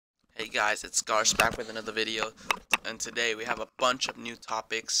guys, it's Scarce back with another video, and today we have a bunch of new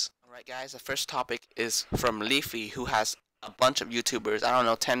topics. Alright guys, the first topic is from Leafy, who has a bunch of YouTubers, I don't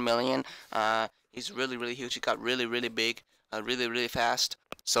know, 10 million. He's really huge, he got really big, really fast.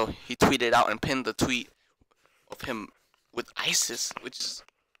 So he tweeted out and pinned the tweet of him with ISIS, which is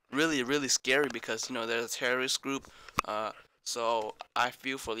really scary because, you know, they're a terrorist group. So I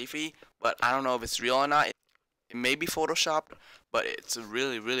feel for Leafy, but I don't know if it's real or not. It may be photoshopped, but it's a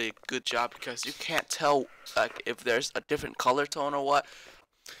really good job because you can't tell like if there's a different color tone or what.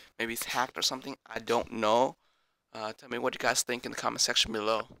 Maybe it's hacked or something. I don't know. Tell me what you guys think in the comment section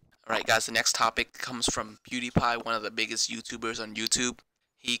below. Alright guys, the next topic comes from PewDiePie, one of the biggest YouTubers on YouTube.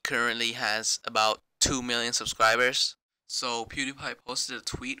 He currently has about 2 million subscribers. So PewDiePie posted a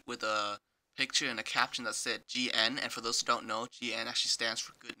tweet with a picture and a caption that said GN, and for those who don't know, GN actually stands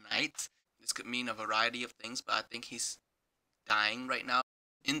for good night. This could mean a variety of things, but I think he's dying right now.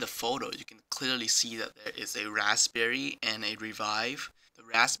 In the photo, you can clearly see that there is a raspberry and a revive. The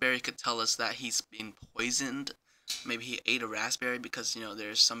raspberry could tell us that he's been poisoned. Maybe he ate a raspberry because, you know,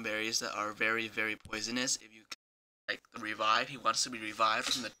 there's some berries that are very poisonous. If you like the revive, he wants to be revived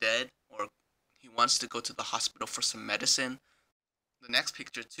from the dead, or he wants to go to the hospital for some medicine. The next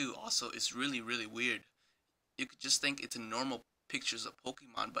picture too also is really weird. You could just think it's a normal pictures of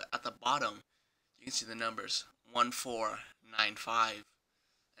Pokemon, but at the bottom you can see the numbers 1495,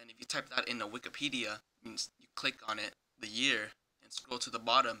 and if you type that in the Wikipedia, means you click on it, the year, and scroll to the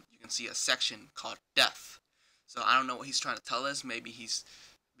bottom, you can see a section called death. So I don't know what he's trying to tell us. Maybe he's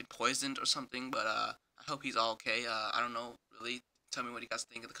been poisoned or something, but I hope he's all okay. I don't know really. Tell me what you guys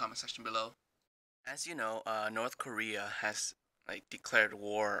think in the comment section below. As you know, North Korea has like declared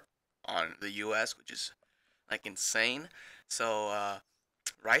war on the US, which is like insane. So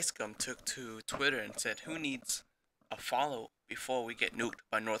Ricegum took to Twitter and said, "Who needs a follow before we get nuked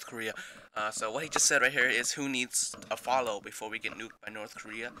by North Korea?" So what he just said right here is, "Who needs a follow before we get nuked by North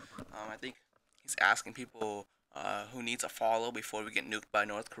Korea?" I think he's asking people who needs a follow before we get nuked by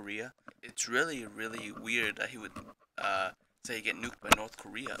North Korea. It's really weird that he would say get nuked by North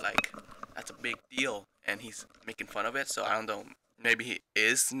Korea. Like, that's a big deal, and he's making fun of it. So I don't know. Maybe he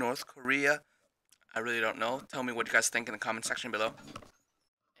is North Korea. I really don't know. Tell me what you guys think in the comment section below.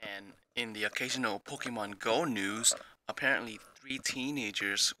 And in the occasional Pokemon Go news, apparently 3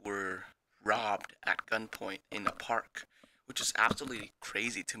 teenagers were robbed at gunpoint in a park, which is absolutely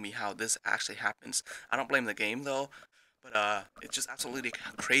crazy to me how this actually happens. I don't blame the game though, but it's just absolutely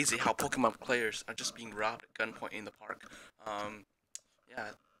crazy how Pokemon players are just being robbed at gunpoint in the park.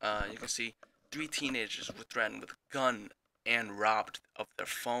 You can see 3 teenagers were threatened with a gun and robbed of their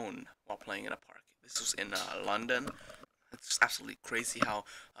phone while playing in a park. This was in London. It's absolutely crazy how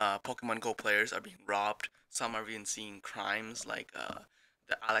Pokemon Go players are being robbed. Some are even seeing crimes like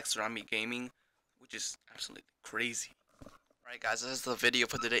the Alex Rami Gaming, which is absolutely crazy. Alright guys, this is the video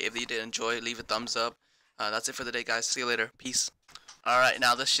for today. If you did enjoy, leave a thumbs up. That's it for the day guys. See you later. Peace. Alright,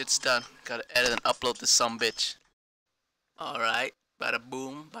 now this shit's done. Gotta edit and upload this sumbitch. Alright. Bada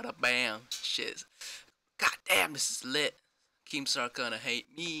boom, bada bam. Shit. God damn, this is lit. Keemstar gonna hate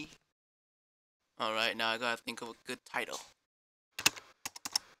me. Alright, now I gotta think of a good title.